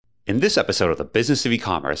In this episode of the Business of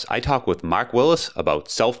E-commerce, I talk with Mark Willis about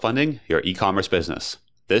self-funding your e-commerce business.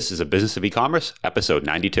 This is a Business of E-commerce, episode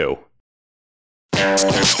 92.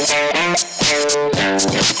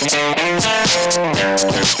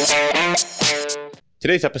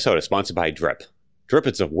 Today's episode is sponsored by Drip. Drip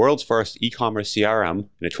is the world's first e-commerce CRM and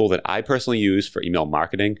a tool that I personally use for email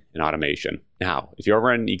marketing and automation. Now, if you're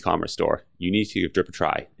ever in an e-commerce store, you need to give Drip a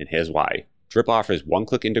try, and here's why. Drip offers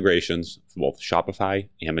one-click integrations for both Shopify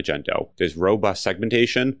and Magento. There's robust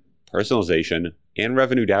segmentation, personalization, and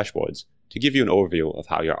revenue dashboards to give you an overview of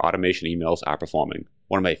how your automation emails are performing.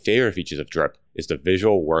 One of my favorite features of Drip is the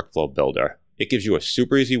Visual Workflow Builder. It gives you a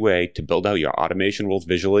super easy way to build out your automation rules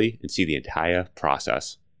visually and see the entire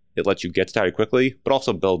process. It lets you get started quickly, but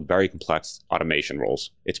also build very complex automation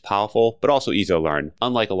rules. It's powerful, but also easy to learn,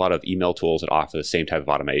 unlike a lot of email tools that offer the same type of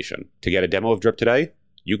automation. To get a demo of Drip today,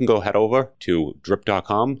 you can go head over to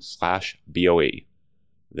drip.com/BOE.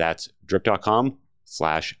 That's drip.com/BOE.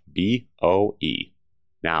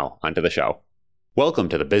 Now, onto the show. Welcome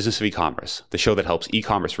to the Business of E-commerce, the show that helps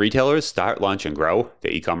e-commerce retailers start, launch, and grow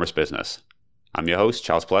their e-commerce business. I'm your host,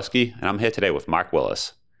 Charles Peleski, and I'm here today with Mark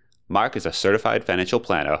Willis. Mark is a certified financial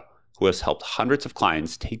planner who has helped hundreds of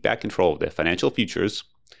clients take back control of their financial futures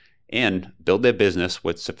and build their business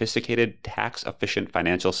with sophisticated, tax-efficient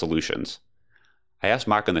financial solutions. I asked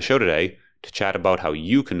Mark on the show today to chat about how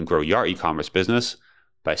you can grow your e-commerce business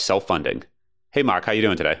by self-funding. Hey, Mark, how you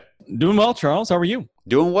doing today? Doing well, Charles. How are you?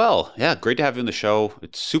 Doing well. Yeah, great to have you on the show.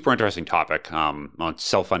 It's a super interesting topic on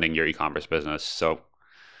self-funding your e-commerce business. So,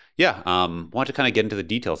 want to kind of get into the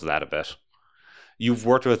details of that a bit. You've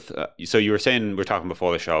worked with, so you were saying, we were talking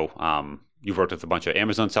before the show, you've worked with a bunch of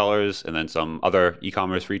Amazon sellers and then some other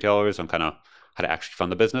e-commerce retailers on kind of how to actually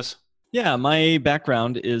fund the business. Yeah, my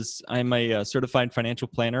background is I'm a certified financial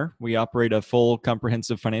planner. We operate a full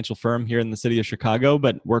comprehensive financial firm here in the city of Chicago,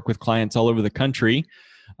 but work with clients all over the country,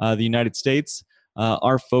 the United States.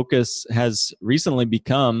 Our focus has recently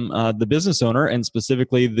become the business owner and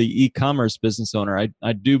specifically the e-commerce business owner.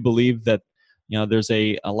 I do believe that there's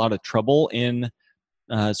a lot of trouble in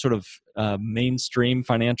mainstream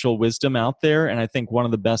financial wisdom out there. And I think one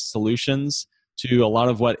of the best solutions to a lot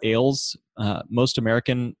of what ails most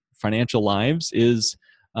American financial lives is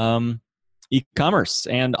e-commerce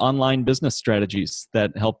and online business strategies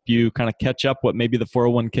that help you kind of catch up what maybe the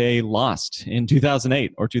 401k lost in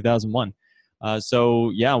 2008 or 2001.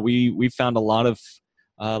 We found a lot of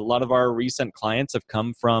our recent clients have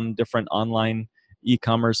come from different online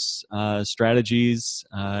e-commerce strategies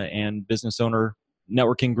and business owner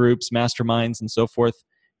networking groups, masterminds, and so forth.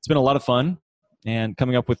 It's been a lot of fun and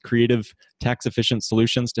coming up with creative, tax-efficient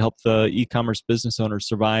solutions to help the e-commerce business owners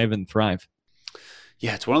survive and thrive.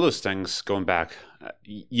 Yeah, it's one of those things going back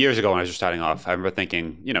years ago when I was just starting off. I remember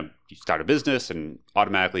thinking, you start a business and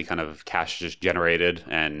automatically kind of cash is just generated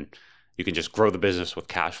and you can just grow the business with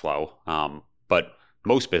cash flow. But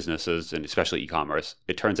most businesses, and especially e-commerce,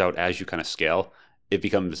 it turns out as you kind of scale, it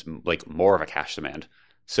becomes like more of a cash demand.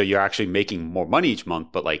 So you're actually making more money each month,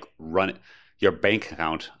 but your bank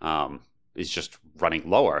account is just running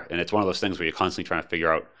lower. And it's one of those things where you're constantly trying to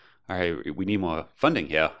figure out, all right, we need more funding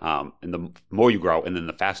here. And the more you grow and then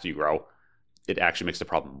the faster you grow, it actually makes the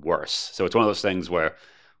problem worse. So it's one of those things where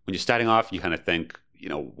when you're starting off, you kind of think,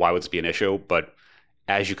 why would this be an issue? But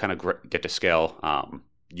as you kind of get to scale,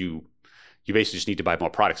 you basically just need to buy more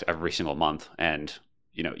products every single month. And,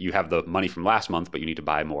 you have the money from last month, but you need to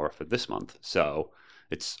buy more for this month. So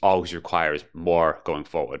it's always requires more going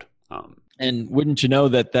forward. And wouldn't you know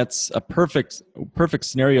that that's a perfect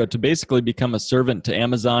scenario to basically become a servant to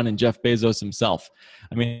Amazon and Jeff Bezos himself.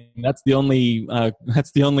 I mean, that's the only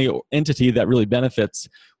entity that really benefits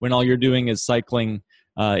when all you're doing is cycling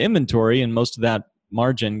inventory, and most of that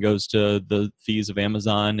margin goes to the fees of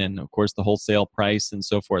Amazon and, of course, the wholesale price and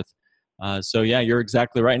so forth. You're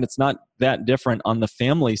exactly right, and it's not that different on the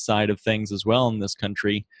family side of things as well in this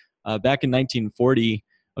country. Back in 1940.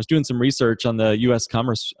 I was doing some research on the U.S.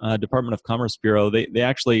 Department of Commerce Bureau. They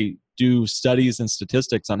actually do studies and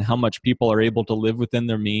statistics on how much people are able to live within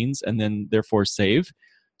their means and then therefore save.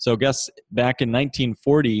 So guess back in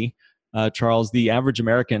 1940, Charles, the average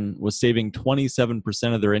American was saving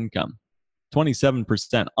 27% of their income.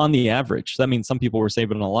 27% on the average. That means some people were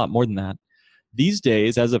saving a lot more than that. These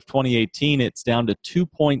days, as of 2018, it's down to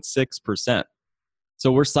 2.6%.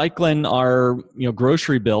 So we're cycling our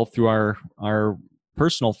grocery bill through our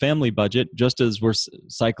personal family budget, just as we're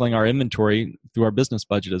cycling our inventory through our business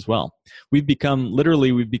budget as well. We've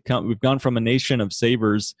gone from a nation of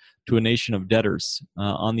savers to a nation of debtors.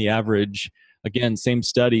 On the average, again, same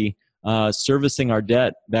study, servicing our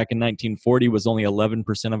debt back in 1940 was only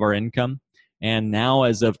 11% of our income. And now,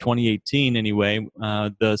 as of 2018 anyway,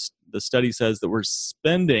 the study says that we're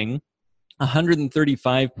spending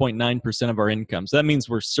 135.9% of our income. So that means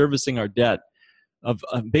we're servicing our debt of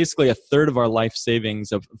basically a third of our life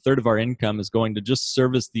savings, of a third of our income is going to just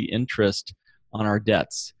service the interest on our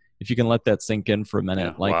debts. If you can let that sink in for a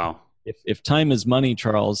minute. Yeah, wow. If time is money,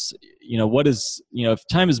 Charles, if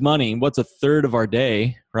time is money, what's a third of our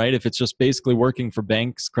day, right? If it's just basically working for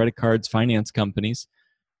banks, credit cards, finance companies,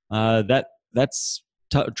 that's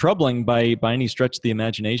troubling by any stretch of the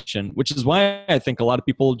imagination, which is why I think a lot of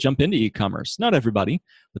people jump into e-commerce. Not everybody,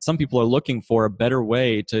 but some people are looking for a better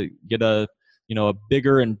way to get a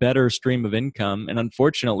bigger and better stream of income. And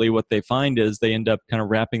unfortunately, what they find is they end up kind of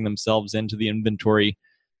wrapping themselves into the inventory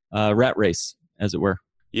rat race, as it were.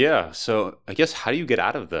 Yeah. So I guess, how do you get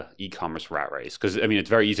out of the e-commerce rat race? Because I mean, it's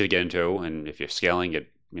very easy to get into, and if you're scaling it,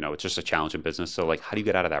 it's just a challenging business. So like, how do you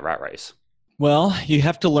get out of that rat race? Well, you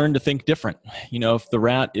have to learn to think different. If the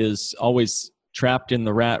rat is always trapped in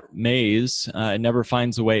the rat maze and never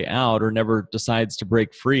finds a way out or never decides to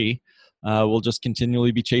break free, we'll just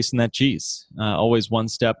continually be chasing that cheese, always one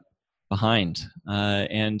step behind.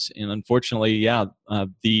 And unfortunately,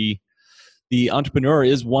 the entrepreneur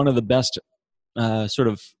is one of the best sort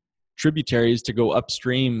of tributaries to go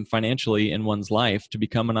upstream financially in one's life. To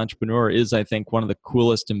become an entrepreneur is, I think, one of the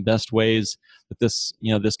coolest and best ways that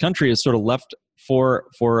this country is sort of left for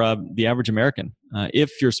the average American,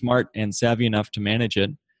 if you're smart and savvy enough to manage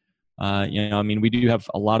it. We do have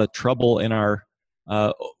a lot of trouble in our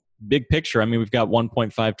big picture. I mean, we've got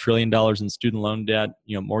 $1.5 trillion in student loan debt,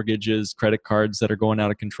 mortgages, credit cards that are going out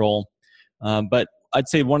of control. But I'd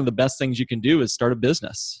say one of the best things you can do is start a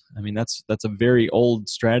business. I mean, that's a very old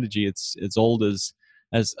strategy. It's old as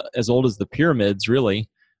old as the pyramids, really.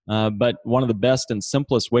 But one of the best and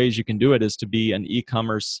simplest ways you can do it is to be an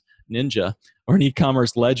e-commerce ninja or an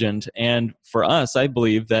e-commerce legend. And for us, I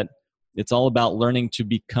believe that it's all about learning to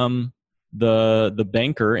become the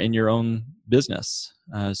banker in your own business.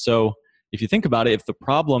 So if you think about it, if the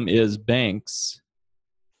problem is banks,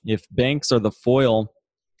 if banks are the foil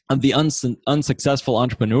of the unsuccessful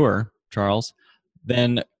entrepreneur, Charles,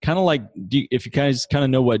 then kind of like, if you guys kind of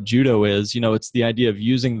know what judo is, it's the idea of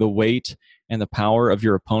using the weight and the power of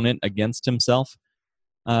your opponent against himself.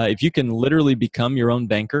 If you can literally become your own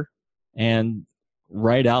banker and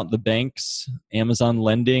write out the banks, Amazon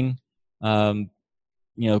lending,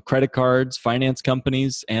 credit cards, finance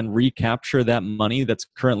companies, and recapture that money that's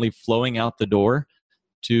currently flowing out the door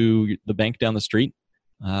to the bank down the street,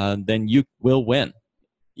 then you will win.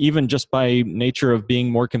 Even just by nature of being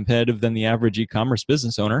more competitive than the average e-commerce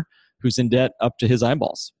business owner who's in debt up to his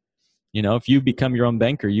eyeballs. If you become your own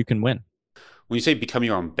banker, you can win. When you say become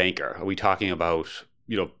your own banker, are we talking about,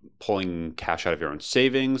 pulling cash out of your own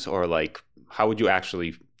savings, or like, how would you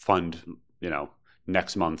actually fund,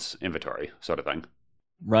 next month's inventory sort of thing?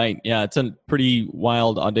 Right. Yeah. It's a pretty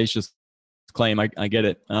wild, audacious claim. I get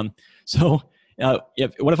it. What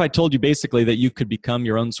if I told you basically that you could become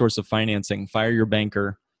your own source of financing, fire your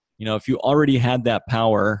banker, if you already had that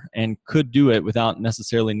power and could do it without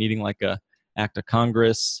necessarily needing like a act of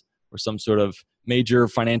Congress or some sort of major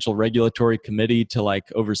financial regulatory committee to like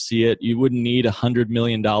oversee it. You wouldn't need $100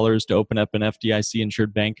 million to open up an FDIC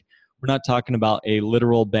insured bank. We're not talking about a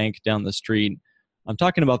literal bank down the street. I'm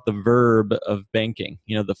talking about the verb of banking,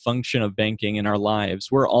 the function of banking in our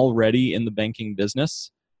lives. We're already in the banking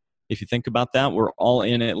business. If you think about that, we're all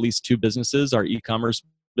in at least two businesses, our e-commerce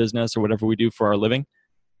business or whatever we do for our living,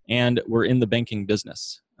 and we're in the banking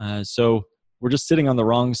business. So we're just sitting on the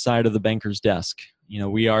wrong side of the banker's desk.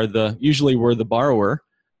 Usually we're the borrower,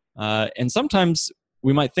 and sometimes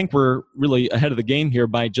we might think we're really ahead of the game here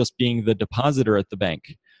by just being the depositor at the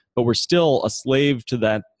bank, but we're still a slave to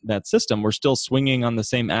that system. We're still swinging on the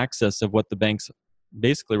same axis of what the banks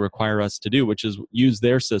basically require us to do, which is use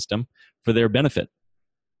their system for their benefit.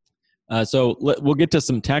 So we'll get to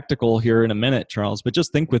some tactical here in a minute, Charles, but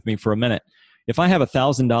just think with me for a minute. If I have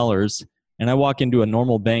 $1,000 and I walk into a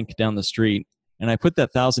normal bank down the street and I put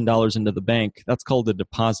that $1,000 into the bank, that's called a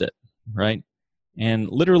deposit, right? And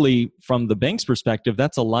literally from the bank's perspective,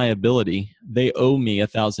 that's a liability. They owe me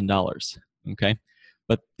 $1,000, okay?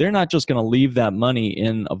 But they're not just going to leave that money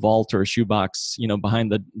in a vault or a shoebox,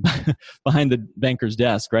 behind the banker's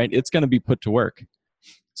desk, right? It's going to be put to work.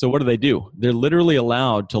 So what do? They're literally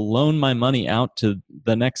allowed to loan my money out to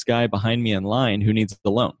the next guy behind me in line who needs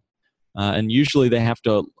the loan. And usually they have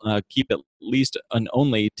to keep at least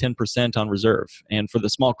only 10% on reserve. And for the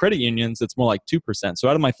small credit unions, it's more like 2%. So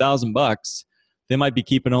out of my $1,000, they might be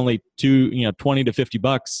keeping only $20 to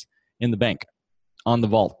 $50 in the bank, on the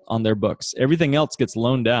vault, on their books. Everything else gets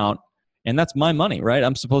loaned out, And that's my money, right?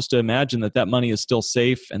 I'm supposed to imagine that that money is still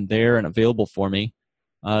safe and there and available for me.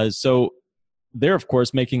 So they're, of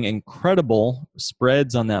course, making incredible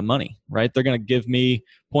spreads on that money, right? They're going to give me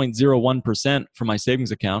 0.01% for my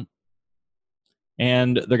savings account.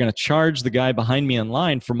 And they're going to charge the guy behind me in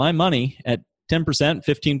line for my money at 10%,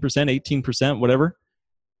 15%, 18%, whatever.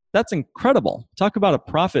 That's incredible. Talk about a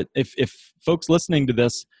profit. If folks listening to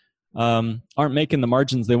this aren't making the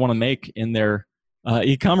margins they want to make in their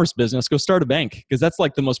e-commerce business, go start a bank, because that's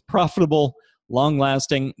like the most profitable,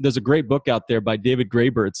 long-lasting. There's a great book out there by David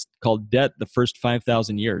Graeber. It's called Debt: The First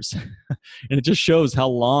 5,000 Years. And it just shows how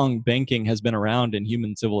long banking has been around in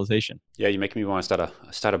human civilization. Yeah, you make me want to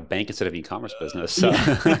start a bank instead of e-commerce business. So.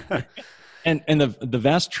 Yeah. And the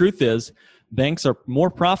vast truth is, banks are more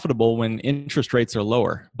profitable when interest rates are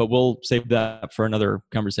lower, but we'll save that for another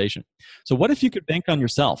conversation. So what if you could bank on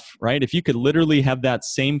yourself, right? If you could literally have that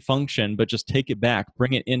same function, but just take it back,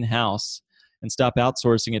 bring it in-house, and stop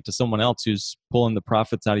outsourcing it to someone else who's pulling the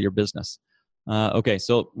profits out of your business. Okay,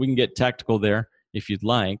 so we can get tactical there if you'd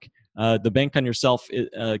like. The bank on yourself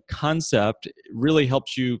concept really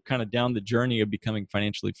helps you kind of down the journey of becoming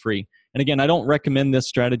financially free. And again, I don't recommend this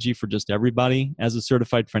strategy for just everybody. As a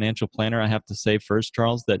certified financial planner, I have to say first,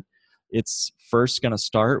 Charles, that it's first going to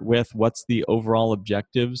start with what's the overall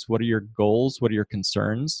objectives? What are your goals? What are your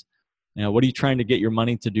concerns? What are you trying to get your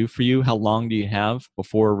money to do for you? How long do you have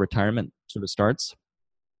before retirement sort of starts?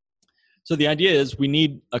 So the idea is we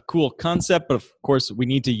need a cool concept, but of course we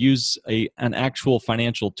need to use an actual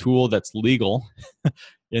financial tool that's legal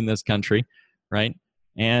in this country, right?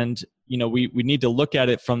 And we need to look at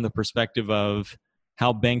it from the perspective of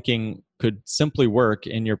how banking could simply work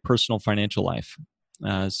in your personal financial life.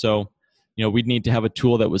 So we'd need to have a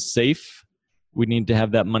tool that was safe. We need to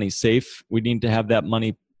have that money safe. We need to have that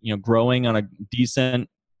money growing on a decent,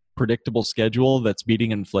 predictable schedule that's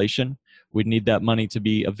beating inflation. We'd need that money to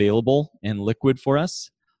be available and liquid for us.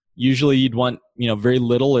 Usually you'd want, very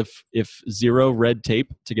little, if zero red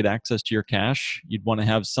tape to get access to your cash. You'd want to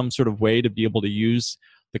have some sort of way to be able to use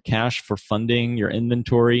the cash for funding your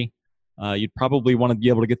inventory. You'd probably want to be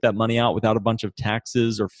able to get that money out without a bunch of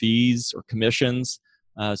taxes or fees or commissions,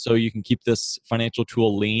 so you can keep this financial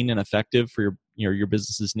tool lean and effective for your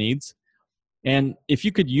business's needs. And if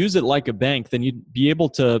you could use it like a bank, then you'd be able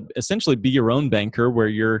to essentially be your own banker, where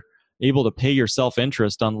you're able to pay yourself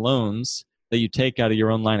interest on loans that you take out of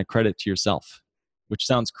your own line of credit to yourself, which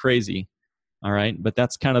sounds crazy, all right? But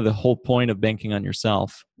that's kind of the whole point of banking on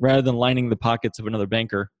yourself, rather than lining the pockets of another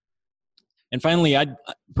banker. And finally, I'd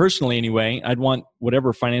want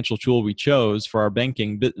whatever financial tool we chose for our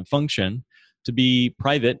banking function to be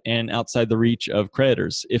private and outside the reach of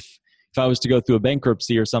creditors. If I was to go through a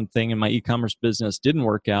bankruptcy or something and my e-commerce business didn't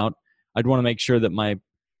work out, I'd want to make sure that my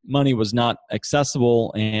money was not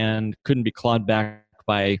accessible and couldn't be clawed back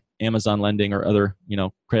by Amazon lending or other,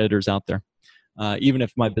 creditors out there, even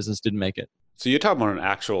if my business didn't make it. So you're talking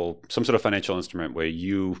about some sort of financial instrument where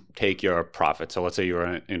you take your profit. So let's say you're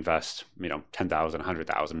going to invest, 10,000,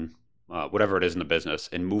 100,000, whatever it is in the business,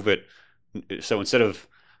 and move it. So instead of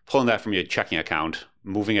pulling that from your checking account,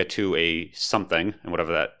 moving it to a something, and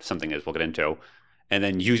whatever that something is, we'll get into, and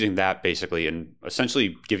then using that basically and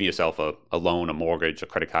essentially giving yourself a loan, a mortgage, a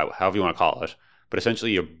credit card, however you want to call it. But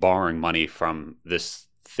essentially you're borrowing money from this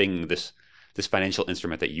thing, this financial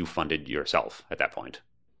instrument that you funded yourself at that point.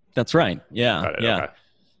 That's right. Yeah. Yeah. Okay.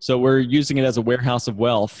 So we're using it as a warehouse of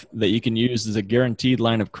wealth that you can use as a guaranteed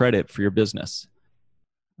line of credit for your business.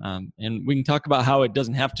 And we can talk about how it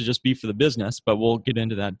doesn't have to just be for the business, but we'll get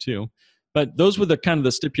into that too. But those were the kind of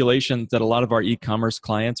the stipulations that a lot of our e-commerce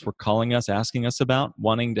clients were calling us, asking us about,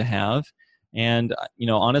 wanting to have. And,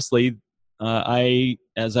 honestly,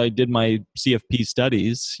 as I did my CFP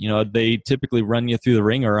studies, they typically run you through the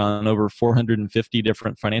ringer on over 450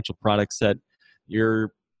 different financial products that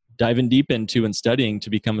you're diving deep into and studying to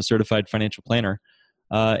become a certified financial planner.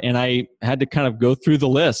 And I had to kind of go through the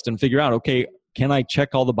list and figure out, okay, can I check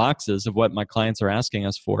all the boxes of what my clients are asking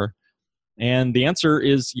us for? And the answer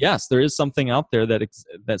is yes, there is something out there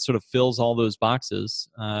that sort of fills all those boxes.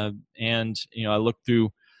 And I looked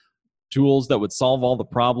through tools that would solve all the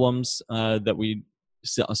problems that we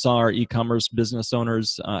saw our e-commerce business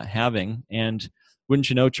owners having. And wouldn't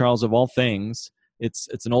you know, Charles, of all things,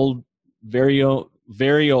 it's an old, very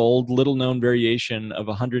old, little-known variation of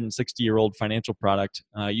a 160-year-old financial product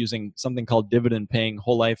using something called dividend-paying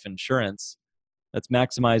whole life insurance that's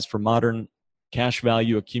maximized for modern cash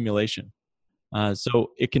value accumulation.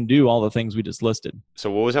 So it can do all the things we just listed.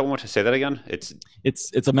 So what was that one? To say that again?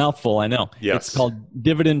 It's a mouthful, I know. Yes. It's called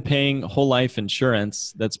dividend-paying whole life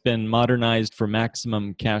insurance that's been modernized for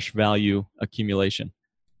maximum cash value accumulation.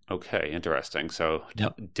 Okay, interesting. So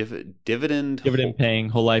Yep. dividend. Dividend paying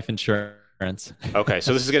whole life insurance. Okay,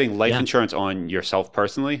 so this is getting life Yeah. insurance on yourself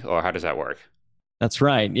personally, or how does that work? That's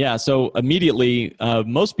right. Yeah. So immediately,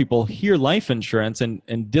 most people hear life insurance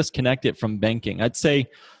and disconnect it from banking. I'd say,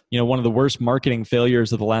 one of the worst marketing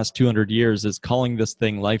failures of the last 200 years is calling this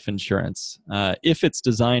thing life insurance. If it's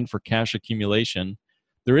designed for cash accumulation,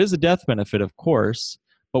 there is a death benefit, of course,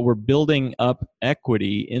 but we're building up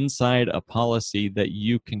equity inside a policy that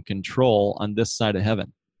you can control on this side of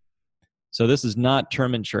heaven. So this is not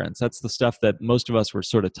term insurance. That's the stuff that most of us were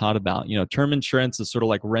sort of taught about. Term insurance is sort of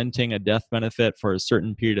like renting a death benefit for a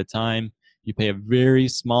certain period of time. You pay a very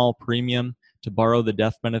small premium to borrow the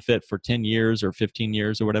death benefit for 10 years or 15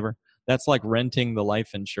 years or whatever. That's like renting the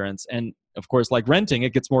life insurance. And of course, like renting,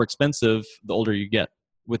 it gets more expensive the older you get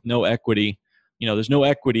with no equity. There's no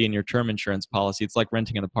equity in your term insurance policy. It's like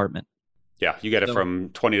renting an apartment. Yeah, you get it So from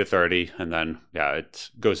 20 to 30, and then yeah, it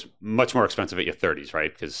goes much more expensive at your 30s,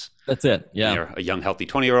 right? Because that's it. Yeah. you're a young, healthy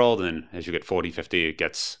 20-year-old, and then as you get 40, 50, it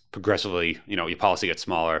gets progressively, your policy gets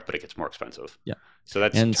smaller, but it gets more expensive. Yeah. So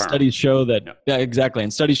that's And term. studies show that, Yeah. yeah, exactly.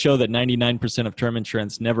 And studies show that 99% of term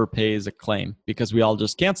insurance never pays a claim because we all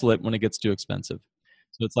just cancel it when it gets too expensive.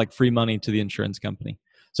 So it's like free money to the insurance company.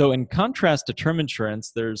 So in contrast to term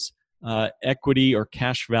insurance, there's equity or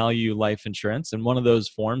cash value life insurance. And one of those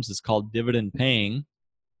forms is called dividend paying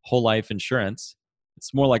whole life insurance.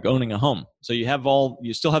 It's more like owning a home. So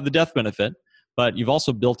you still have the death benefit, but you've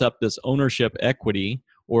also built up this ownership equity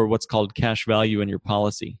or what's called cash value in your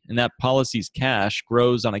policy. And that policy's cash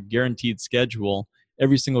grows on a guaranteed schedule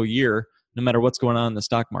every single year, no matter what's going on in the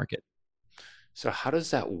stock market. So how does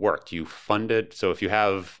that work? Do you fund it? So if you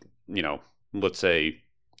have, let's say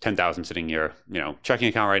 10,000 sitting in your, checking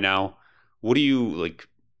account right now, what do you like?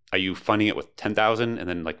 Are you funding it with 10,000, and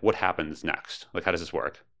then what happens next? Like, how does this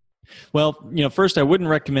work? Well, first, I wouldn't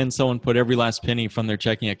recommend someone put every last penny from their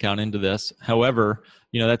checking account into this. However,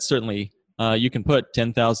 that's certainly you can put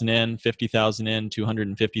 10,000 in, 50,000 in,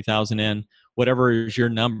 250,000 in, whatever is your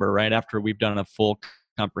number. Right after we've done a full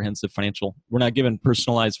comprehensive financial, we're not giving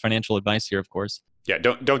personalized financial advice here, of course. Yeah,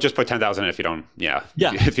 don't just put 10,000 if you don't. Yeah,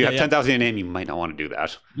 if you have 10,000 in your name, you might not want to do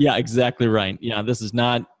that. Yeah, exactly right. Yeah, this is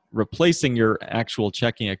not replacing your actual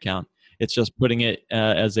checking account. It's just putting it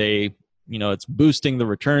as a it's boosting the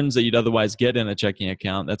returns that you'd otherwise get in a checking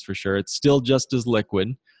account. That's for sure. It's still just as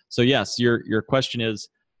liquid. So yes, your question is,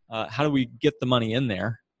 how do we get the money in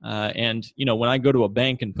there? And when I go to a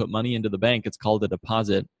bank and put money into the bank, it's called a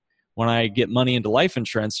deposit. When I get money into life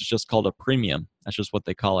insurance, it's just called a premium. That's just what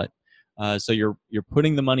they call it. So you're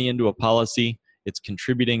putting the money into a policy. It's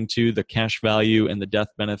contributing to the cash value and the death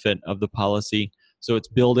benefit of the policy. So it's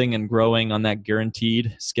building and growing on that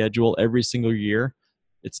guaranteed schedule every single year.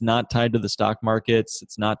 It's not tied to the stock markets.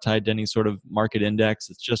 It's not tied to any sort of market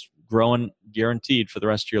index. It's just growing guaranteed for the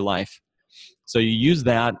rest of your life. So you use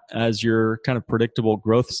that as your kind of predictable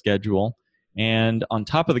growth schedule. And on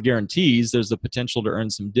top of the guarantees, there's the potential to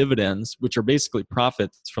earn some dividends, which are basically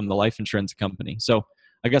profits from the life insurance company. So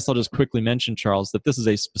I guess I'll just quickly mention, Charles, that this is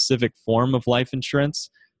a specific form of life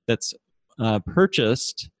insurance that's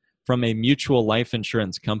purchased from a mutual life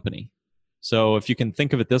insurance company. So if you can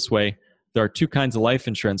think of it this way, there are two kinds of life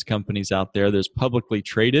insurance companies out there. There's publicly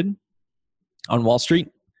traded on Wall Street,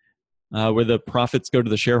 where the profits go to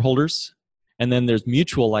the shareholders. And then there's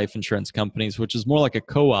mutual life insurance companies, which is more like a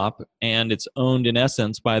co-op, and it's owned in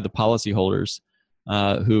essence by the policyholders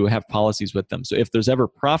who have policies with them. So if there's ever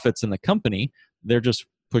profits in the company, they're just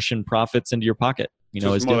pushing profits into your pocket.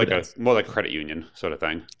 So it's as more like a credit union sort of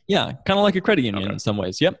thing. Yeah, kind of like a credit union in some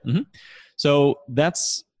ways. Yep. Mm-hmm. So that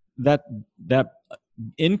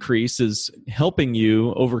increase is helping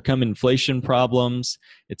you overcome inflation problems.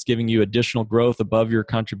 It's giving you additional growth above your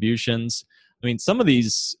contributions. I mean, some of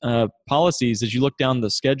these policies, as you look down the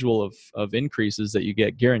schedule of increases that you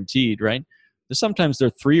get guaranteed, right? Sometimes they're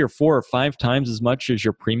 3 or 4 or 5 times as much as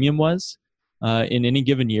your premium was in any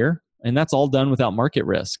given year. And that's all done without market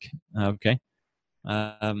risk. Okay.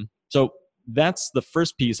 So that's the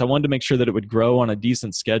first piece. I wanted to make sure that it would grow on a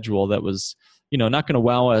decent schedule that was, not going to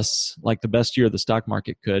wow us like the best year the stock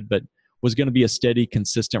market could, but was going to be a steady,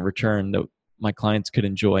 consistent return that my clients could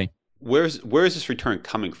enjoy. Where is this return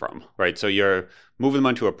coming from, right? So you're moving them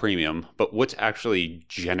onto a premium, but what's actually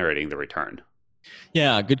generating the return?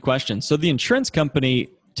 Yeah, good question. So the insurance company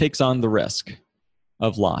takes on the risk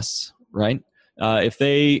of loss, right? If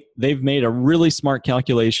they've made a really smart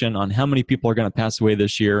calculation on how many people are going to pass away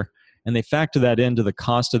this year, and they factor that into the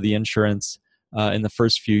cost of the insurance in the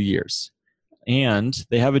first few years. And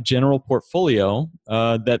they have a general portfolio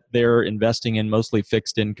that they're investing in, mostly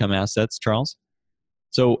fixed income assets, Charles.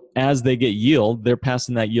 So as they get yield, they're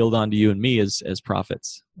passing that yield on to you and me as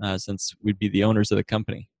profits, since we'd be the owners of the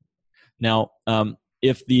company. Now,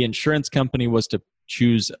 if the insurance company was to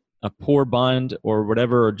choose a poor bond or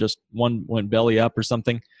whatever, or just one went belly up or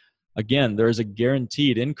something, again, there is a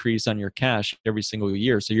guaranteed increase on your cash every single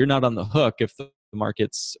year. So you're not on the hook if the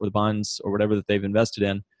markets or the bonds or whatever that they've invested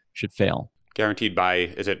in should fail. Guaranteed by,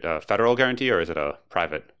 is it a federal guarantee or is it a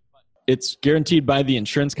private? It's guaranteed by the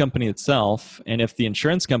insurance company itself. And if the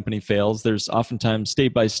insurance company fails, there's oftentimes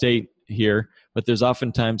state by state here, but there's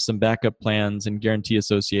oftentimes some backup plans and guarantee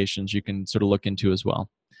associations you can sort of look into as well.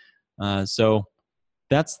 So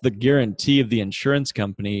that's the guarantee of the insurance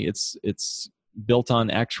company. It's built on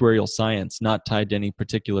actuarial science, not tied to any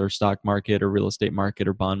particular stock market or real estate market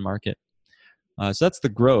or bond market. So that's the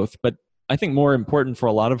growth. But I think more important for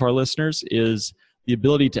a lot of our listeners is the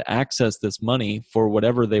ability to access this money for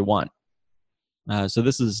whatever they want. So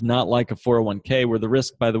this is not like a 401k where the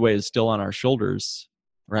risk, by the way, is still on our shoulders,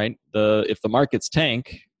 right? If the markets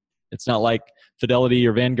tank, it's not like Fidelity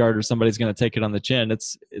or Vanguard or somebody's going to take it on the chin.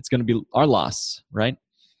 It's going to be our loss, right?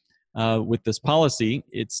 With this policy,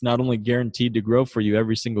 it's not only guaranteed to grow for you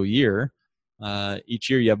every single year. Each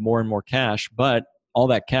year you have more and more cash, but all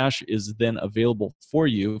that cash is then available for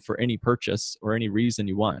you for any purchase or any reason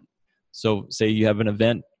you want. So say you have an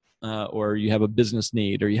event or you have a business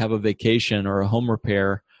need or you have a vacation or a home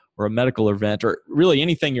repair or a medical event or really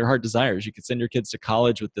anything your heart desires. You could send your kids to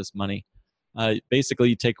college with this money. Basically,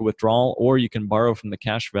 you take a withdrawal or you can borrow from the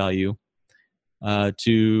cash value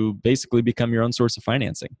to basically become your own source of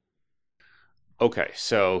financing. Okay,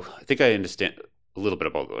 so I think I understand a little bit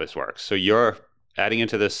about how this works. So you're adding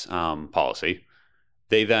into this policy.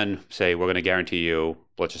 They then say, we're going to guarantee you,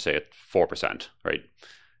 let's just say it's 4%, right?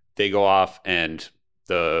 They go off and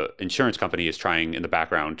the insurance company is trying in the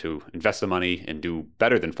background to invest the money and do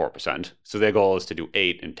better than 4%. So their goal is to do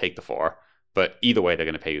 8 and take the 4. But either way, they're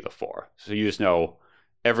going to pay you the 4. So you just know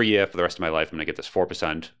every year for the rest of my life, I'm going to get this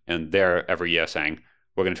 4%. And they're every year saying,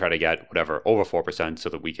 we're going to try to get whatever over 4% so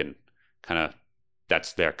that we can kind of,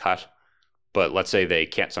 that's their cut. But let's say they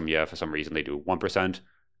can't some year for some reason, they do 1%.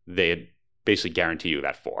 They basically guarantee you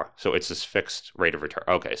that 4. So it's this fixed rate of return.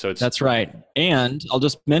 Okay, so that's right. And I'll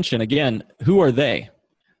just mention again, who are they?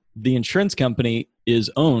 The insurance company is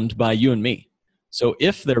owned by you and me. So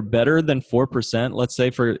if they're better than 4%, let's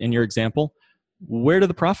say in your example, where do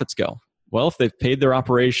the profits go? Well, if they've paid their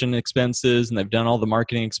operation expenses and they've done all the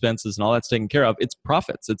marketing expenses and all that's taken care of, it's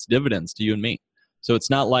profits, it's dividends to you and me. So it's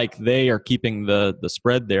not like they are keeping the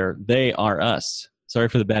spread there. They are us. Sorry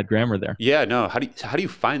for the bad grammar there. Yeah, no. How do you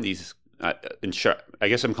find these? I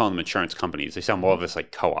guess I'm calling them insurance companies. They sound more of this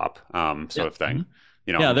like co-op sort of thing. Mm-hmm.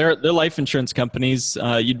 You know? Yeah, they're life insurance companies.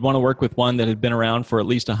 You'd want to work with one that had been around for at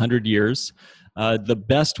least 100 years. The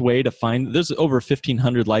best way to find, there's over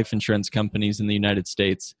 1,500 life insurance companies in the United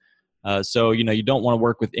States. So, you don't want to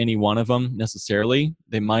work with any one of them necessarily.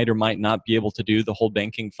 They might or might not be able to do the whole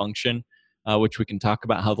banking function, which we can talk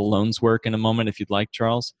about how the loans work in a moment if you'd like,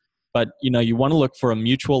 Charles. But, you want to look for a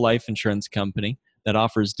mutual life insurance company that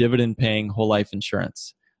offers dividend-paying whole life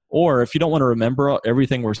insurance. Or if you don't want to remember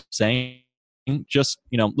everything we're saying, just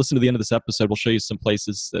listen to the end of this episode. We'll show you some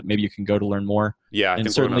places that maybe you can go to learn more. Yeah, I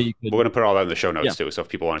think we're going to put all that in the show notes too. So if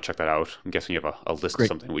people want to check that out, I'm guessing you have a list of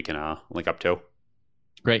something we can link up to.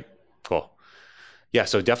 Great. Cool. Yeah,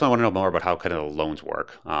 so definitely want to know more about how kind of the loans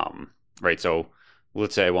work. Right. So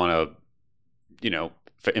let's say I want to,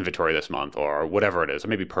 for inventory this month or whatever it is, or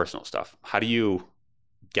maybe personal stuff. How do you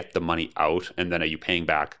get the money out, and then are you paying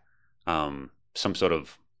back some sort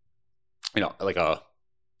of,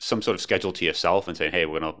 some sort of schedule to yourself and saying, hey,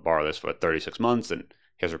 we're going to borrow this for 36 months and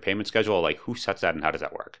here's our payment schedule? Like, who sets that and how does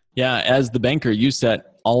that work? Yeah, as the banker, you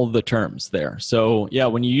set all of the terms there. So yeah,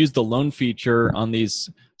 when you use the loan feature on these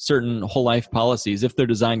certain whole life policies, if they're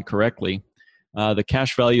designed correctly, the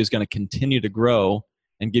cash value is going to continue to grow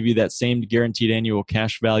and give you that same guaranteed annual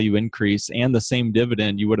cash value increase and the same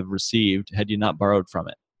dividend you would have received had you not borrowed from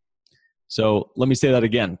it. So let me say that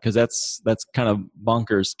again, because that's kind of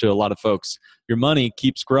bonkers to a lot of folks. Your money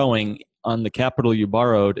keeps growing on the capital you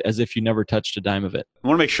borrowed as if you never touched a dime of it. I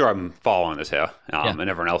want to make sure I'm following this here, and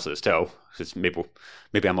everyone else is too. Because maybe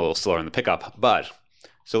I'm a little slower in the pickup. But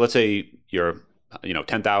so let's say you're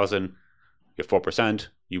 10,000, you have 4%,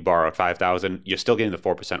 you borrow 5,000, you're still getting the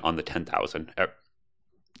 4% on the 10,000.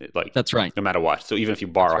 Like that's right. No matter what. So even if you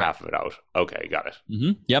borrow half of it out, okay, got it.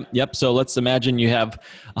 Mm-hmm. Yep. So let's imagine you have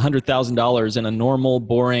 $100,000 in a normal,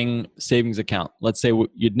 boring savings account. Let's say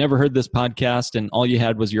you'd never heard this podcast, and all you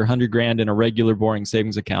had was your $100,000 in a regular, boring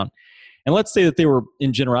savings account. And let's say that they were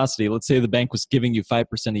in generosity. Let's say the bank was giving you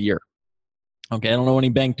 5% a year. Okay, I don't know any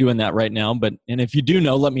bank doing that right now, and if you do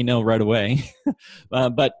know, let me know right away.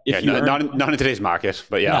 But if you not in today's market,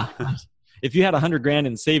 but yeah. If you had 100 grand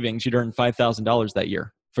in savings, you'd earn $5,000 that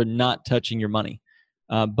year for not touching your money.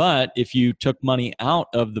 But if you took money out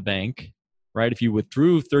of the bank, right? If you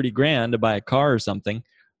withdrew 30 grand to buy a car or something,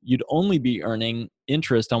 you'd only be earning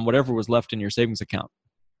interest on whatever was left in your savings account,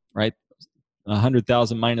 right?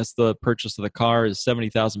 100,000 minus the purchase of the car is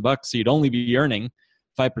 70,000 bucks. So you'd only be earning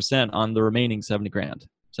 5% on the remaining 70 grand.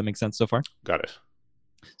 Does that make sense so far? Got it.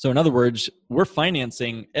 So in other words, we're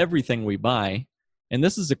financing everything we buy. And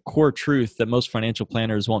this is a core truth that most financial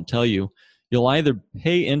planners won't tell you. You'll either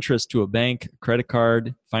pay interest to a bank, credit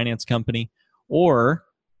card, finance company, or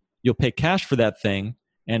you'll pay cash for that thing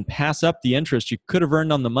and pass up the interest you could have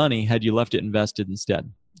earned on the money had you left it invested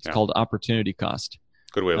instead. It's called opportunity cost.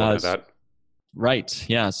 Good way of looking at that. Right.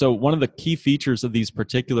 Yeah. So one of the key features of these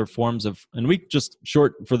particular forms of, and we just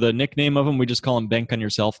short for the nickname of them, we just call them bank on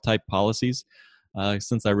yourself type policies,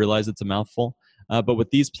 since I realize it's a mouthful. But with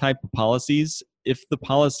these type of policies, if the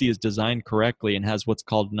policy is designed correctly and has what's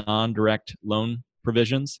called non-direct loan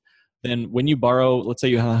provisions, then when you borrow, let's say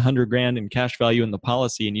you have 100 grand in cash value in the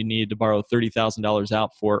policy and you need to borrow $30,000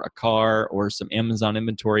 out for a car or some Amazon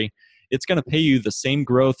inventory, it's going to pay you the same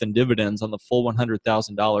growth and dividends on the full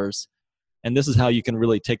 $100,000. And this is how you can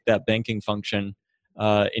really take that banking function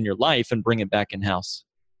in your life and bring it back in-house.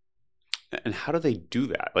 And how do they do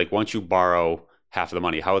that? Like once you borrow half of the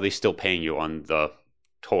money, how are they still paying you on the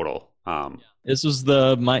total? This was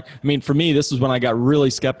for me, this was when I got really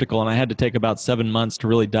skeptical and I had to take about 7 months to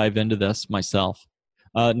really dive into this myself.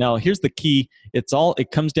 Now, here's the key.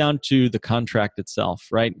 It comes down to the contract itself,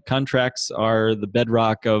 right? Contracts are the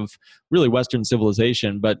bedrock of really Western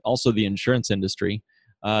civilization, but also the insurance industry.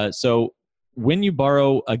 So when you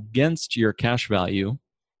borrow against your cash value,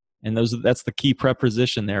 and that's the key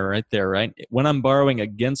preposition right? When I'm borrowing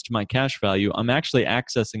against my cash value, I'm actually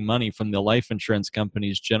accessing money from the life insurance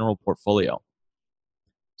company's general portfolio.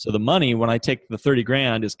 So the money, when I take the 30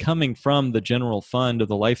 grand, is coming from the general fund of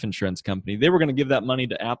the life insurance company. They were going to give that money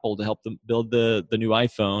to Apple to help them build the new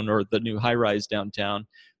iPhone or the new high-rise downtown.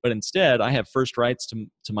 But instead, I have first rights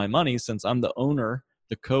to my money since I'm the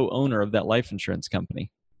co-owner of that life insurance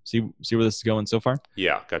company. See where this is going so far?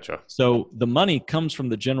 Yeah, gotcha. So the money comes from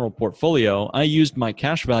the general portfolio. I used my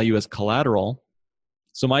cash value as collateral.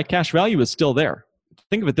 So my cash value is still there.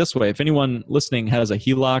 Think of it this way. If anyone listening has a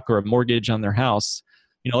HELOC or a mortgage on their house,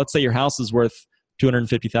 let's say your house is worth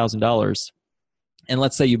 $250,000. And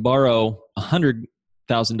let's say you borrow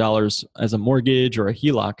 $100,000 as a mortgage or a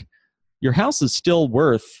HELOC. Your house is still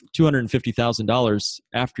worth $250,000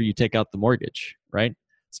 after you take out the mortgage, right?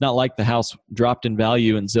 It's not like the house dropped in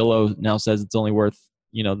value and Zillow now says it's only worth,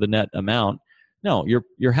 the net amount. No,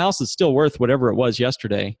 your house is still worth whatever it was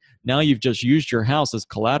yesterday. Now you've just used your house as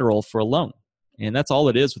collateral for a loan. And that's all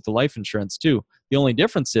it is with the life insurance too. The only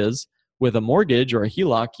difference is with a mortgage or a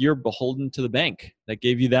HELOC, you're beholden to the bank that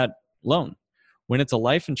gave you that loan. When it's a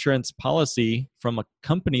life insurance policy from a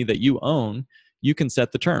company that you own, you can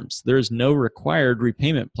set the terms. There is no required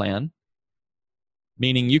repayment plan,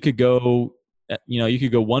 meaning you could go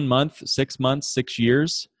 1 month, 6 months, 6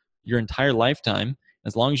 years, your entire lifetime.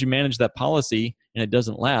 As long as you manage that policy and it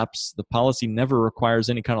doesn't lapse, the policy never requires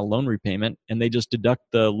any kind of loan repayment, and they just deduct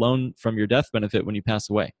the loan from your death benefit when you pass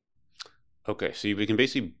away. Okay, so we can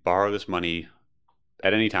basically borrow this money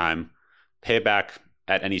at any time, pay it back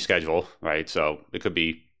at any schedule, right? So it could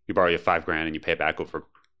be you borrow your 5 grand and you pay it back over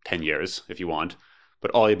 10 years if you want. But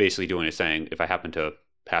all you're basically doing is saying, if I happen to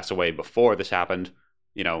pass away before this happened,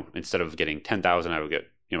 instead of getting 10,000, I would get,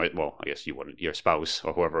 I guess you wouldn't, your spouse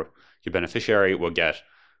or whoever your beneficiary will get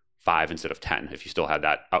 5 instead of 10 if you still had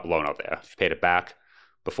that loan out there. If you paid it back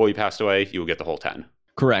before you passed away, you will get the whole 10.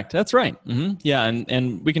 Correct. That's right. Mm-hmm. Yeah.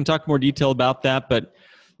 And we can talk more detail about that, but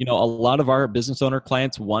a lot of our business owner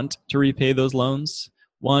clients want to repay those loans.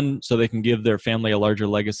 1, so they can give their family a larger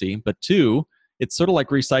legacy, but 2, it's sort of like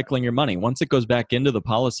recycling your money. Once it goes back into the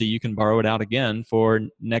policy, you can borrow it out again for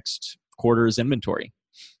next quarter's inventory.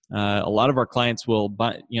 A lot of our clients will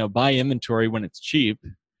buy inventory when it's cheap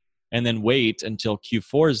and then wait until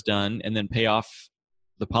Q4 is done and then pay off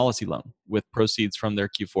the policy loan with proceeds from their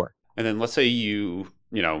Q4. And then let's say you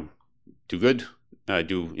do good, are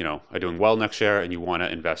doing well next year and you want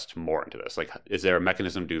to invest more into this. Like, is there a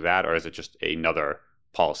mechanism to do that, or is it just another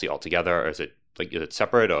policy altogether, or is it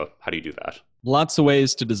separate, or how do you do that? Lots of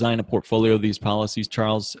ways to design a portfolio of these policies,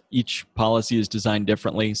 Charles. Each policy is designed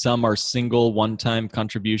differently. Some are single one-time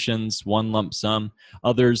contributions, one lump sum.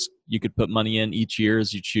 Others, you could put money in each year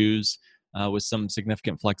as you choose with some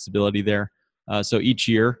significant flexibility there. So each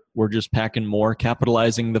year we're just packing more,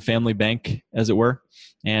 capitalizing the family bank, as it were,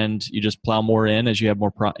 and you just plow more in as you have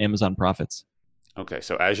more Amazon profits. Okay,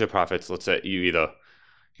 so as your profits, let's say you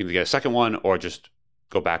can get a second one or just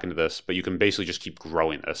go back into this, but you can basically just keep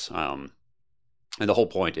growing this. And the whole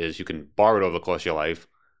point is you can borrow it over the course of your life.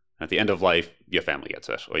 And at the end of life, your family gets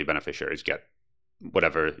it, or your beneficiaries get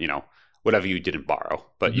whatever you didn't borrow.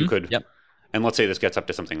 But you could, Yep. and let's say this gets up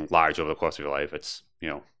to something large over the course of your life. It's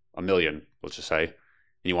 $1 million, let's just say, and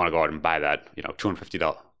you want to go out and buy that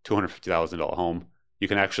 $250,000 home. You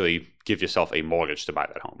can actually give yourself a mortgage to buy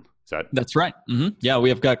that home. That's right. Yeah, we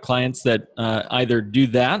have got clients that either do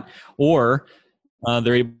that or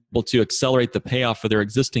they're able to accelerate the payoff of their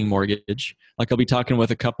existing mortgage. Like I'll be talking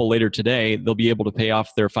with a couple later today. They'll be able to pay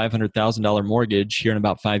off their $500,000 mortgage here in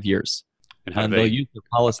about 5 years. And how do they'll use their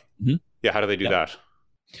policy. Yeah, how do they do that?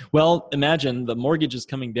 Well, imagine the mortgage is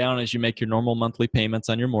coming down as you make your normal monthly payments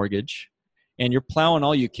on your mortgage, and you're plowing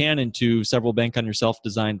all you can into several Bank on Yourself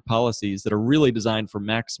designed policies that are really designed for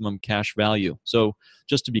maximum cash value. So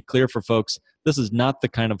just to be clear for folks, this is not the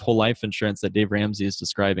kind of whole life insurance that Dave Ramsey is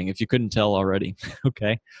describing, if you couldn't tell already,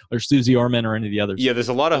 okay? Or Susie Orman or any of the others. Yeah, there's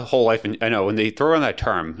a lot of whole life. I know when they throw in that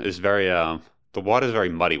term, is very, the water's very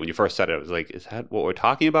muddy. When you first said it, it was like, is that what we're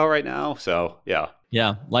talking about right now? So, yeah.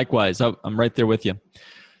 Yeah, likewise. I'm right there with you.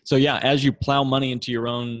 So yeah, as you plow money into your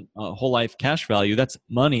own whole life cash value, that's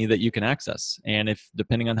money that you can access. And if,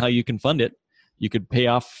 depending on how you can fund it, you could pay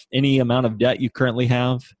off any amount of debt you currently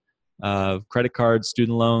have, credit cards,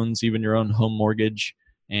 student loans, even your own home mortgage.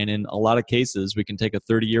 And in a lot of cases, we can take a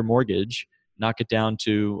 30-year mortgage, knock it down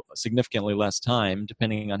to significantly less time,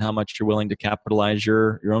 depending on how much you're willing to capitalize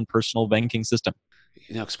your own personal banking system.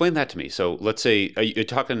 Explain that to me. So let's say you're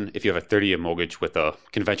talking, if you have a 30-year mortgage with a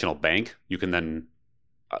conventional bank, you can then,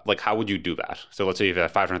 how would you do that? So let's say you have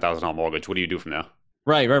a $500,000 mortgage. What do you do from there?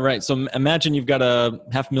 Right. So imagine you've got a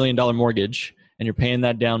 $500,000 mortgage and you're paying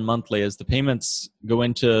that down monthly. As the payments go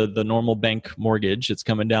into the normal bank mortgage, it's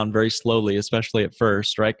coming down very slowly, especially at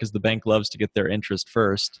first, right? Because the bank loves to get their interest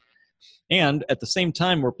first. And at the same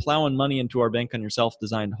time, we're plowing money into our Bank on Yourself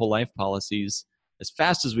designed whole life policies as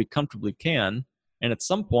fast as we comfortably can. And at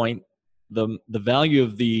some point, the value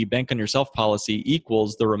of the Bank on Yourself policy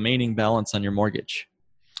equals the remaining balance on your mortgage.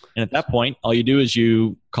 And at that point, all you do is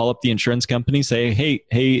you call up the insurance company, say,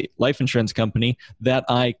 hey, life insurance company that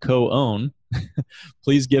I co-own,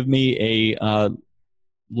 please give me a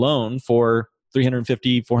loan for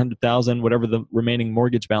 $350,000, $400,000, whatever the remaining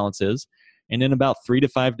mortgage balance is. And in about 3 to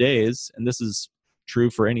 5 days, and this is true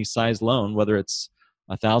for any size loan, whether it's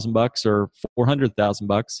 $1,000 or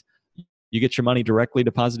 $400,000, you get your money directly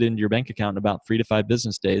deposited into your bank account in about 3 to 5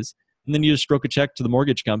 business days. And then you just stroke a check to the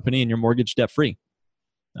mortgage company and you're mortgage debt free.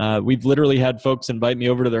 We've literally had folks invite me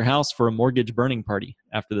over to their house for a mortgage burning party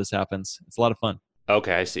after this happens. It's a lot of fun.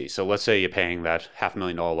 Okay, I see. So let's say you're paying that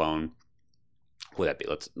 $500,000 loan. What would that be?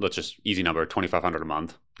 Let's just easy number, $2,500 a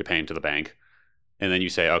month. You're paying to the bank, and then you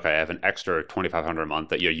say, okay, I have an extra $2,500 a month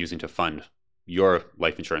that you're using to fund your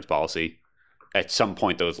life insurance policy. At some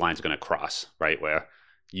point, those lines are going to cross, right? Where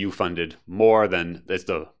you funded more than as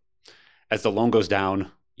the loan goes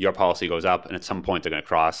down, your policy goes up, and at some point they're going to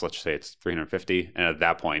cross. Let's say it's $350,000, and at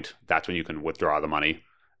that point, that's when you can withdraw the money.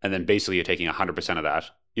 And then basically, you're taking 100% of that.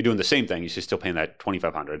 You're doing the same thing. You're still paying that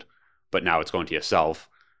 $2,500, but now it's going to yourself.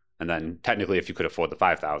 And then technically, if you could afford the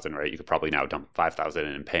 $5,000, right, you could probably now dump $5,000 in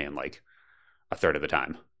and pay in like a third of the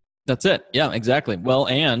time. That's it. Yeah, exactly. Well,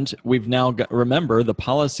 and we've now got, remember, the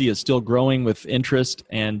policy is still growing with interest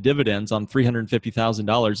and dividends on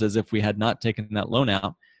 $350,000 as if we had not taken that loan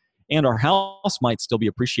out. And our house might still be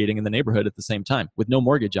appreciating in the neighborhood at the same time with no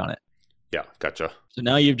mortgage on it. Yeah, gotcha. So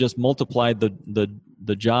now you've just multiplied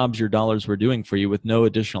the jobs your dollars were doing for you with no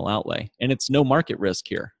additional outlay. And it's no market risk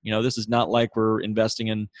here. This is not like we're investing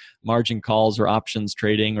in margin calls or options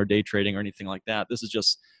trading or day trading or anything like that. This is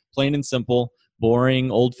just plain and simple, boring,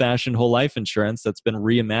 old-fashioned whole life insurance that's been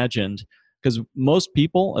reimagined. Because most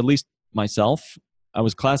people, at least myself, I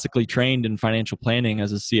was classically trained in financial planning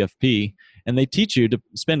as a CFP, and they teach you to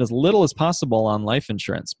spend as little as possible on life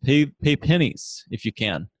insurance. Pay pennies if you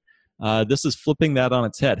can. This is flipping that on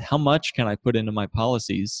its head. How much can I put into my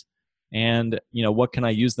policies, and what can I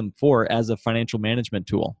use them for as a financial management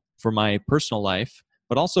tool for my personal life,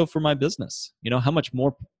 but also for my business? How much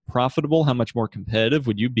more profitable, how much more competitive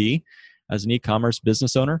would you be as an e-commerce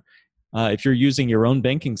business owner if you're using your own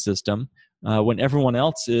banking system when everyone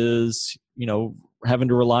else is, having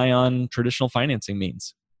to rely on traditional financing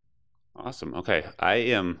means? Awesome. Okay.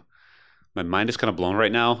 My mind is kind of blown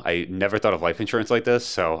right now. I never thought of life insurance like this.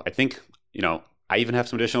 So I think, I even have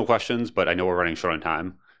some additional questions, but I know we're running short on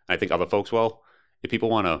time. I think other folks will. if people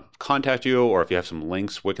want to contact you, or if you have some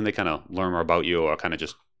links, where can they kind of learn more about you, or kind of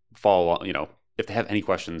just follow, if they have any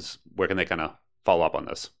questions, where can they kind of follow up on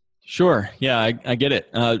this? Sure. Yeah, I get it.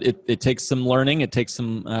 It takes some learning. It takes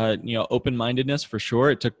some, open-mindedness for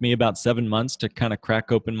sure. It took me about 7 months to kind of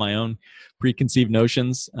crack open my own preconceived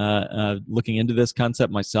notions, looking into this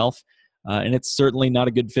concept myself. And it's certainly not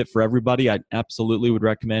a good fit for everybody. I absolutely would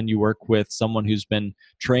recommend you work with someone who's been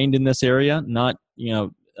trained in this area. Not,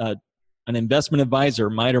 an investment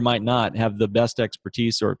advisor might or might not have the best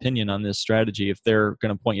expertise or opinion on this strategy if they're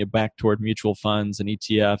going to point you back toward mutual funds and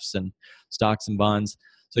ETFs and stocks and bonds.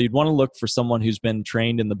 So you'd want to look for someone who's been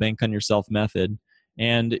trained in the Bank on Yourself method.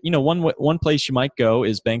 And, one place you might go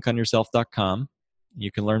is bankonyourself.com.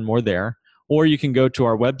 You can learn more there. Or you can go to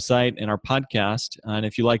our website and our podcast. And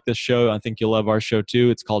if you like this show, I think you'll love our show too.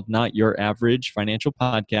 It's called Not Your Average Financial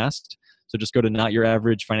Podcast. So just go to Not Your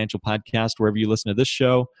Average Financial Podcast wherever you listen to this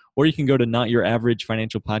show. Or you can go to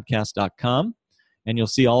notyouraverageFinancialPodcast.com and you'll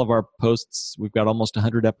see all of our posts. We've got almost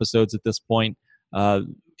 100 episodes at this point.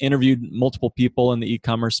 Interviewed multiple people in the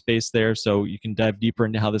e-commerce space there, so you can dive deeper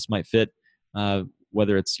into how this might fit,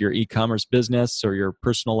 whether it's your e-commerce business or your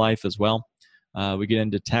personal life as well. We get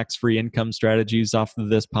into tax-free income strategies off of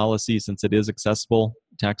this policy since it is accessible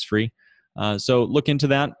tax-free. So look into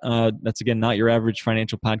that. That's, again,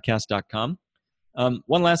 notyouraverageFinancialPodcast.com.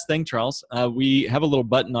 One last thing, Charles. We have a little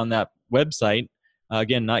button on that website.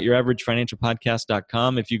 Again,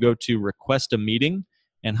 notyouraverageFinancialPodcast.com. If you go to request a meeting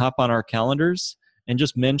and hop on our calendars and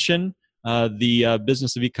just mention the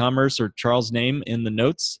Business of E-commerce or Charles' name in the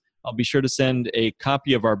notes, I'll be sure to send a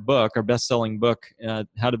copy of our book, our best-selling book,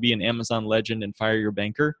 How to Be an Amazon Legend and Fire Your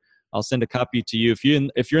Banker. I'll send a copy to you.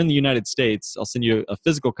 If you're in the United States, I'll send you a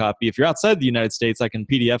physical copy. If you're outside the United States, I can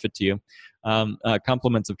PDF it to you.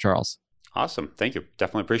 Compliments of Charles. Awesome. Thank you.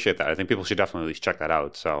 Definitely appreciate that. I think people should definitely at least check that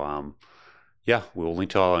out. So, yeah, we'll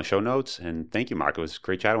link to all in show notes. And thank you, Mark. It was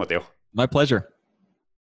great chatting with you. My pleasure.